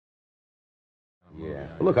Yeah.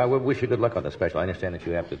 Well, look, I wish you good luck on the special. I understand that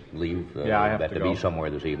you have to leave. I have to be somewhere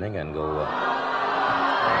this evening and go.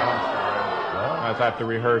 I have to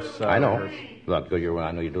rehearse. I know. Rehearse. Look,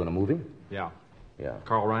 I know you're doing a movie. Yeah. Yeah.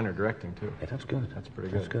 Carl Reiner directing, too. Yeah, that's good. That's pretty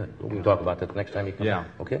good. That's good. Well, we can talk about that the next time you come. Yeah.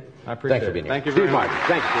 Okay? I appreciate Thanks for being it. here. Thank you very much.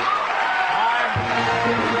 Thanks, Steve.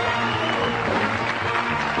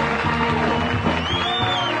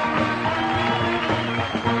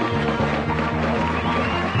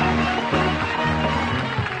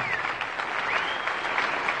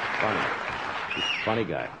 Funny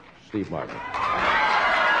guy, Steve Martin.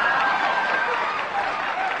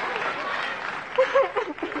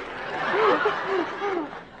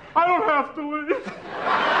 I don't have to leave.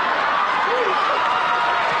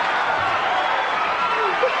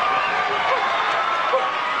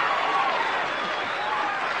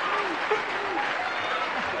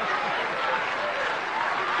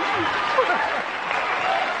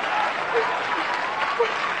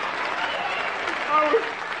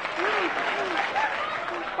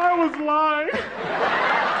 I was lying.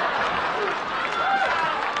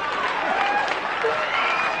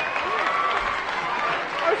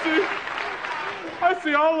 I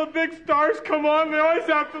see all the big stars come on. They always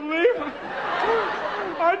have to leave.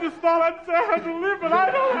 I just thought I'd say I had to leave, but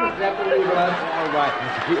I don't have to leave. That's all right.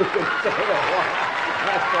 You can say that.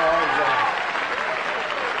 That's all right.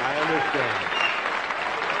 I understand.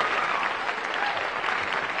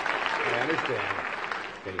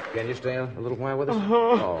 Can you stay a little while with us?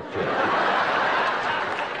 Oh, okay.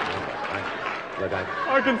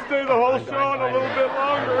 I can stay the whole show and a little bit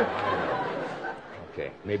longer.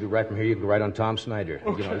 Okay, maybe right from here you can go right on Tom Snyder.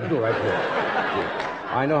 Okay. You can go right there.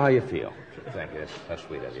 Yeah. I know how you feel. Thank you. That's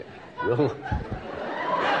sweet of you.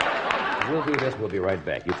 We'll do this. We'll be right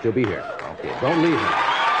back. You'll still be here. Okay, don't leave me.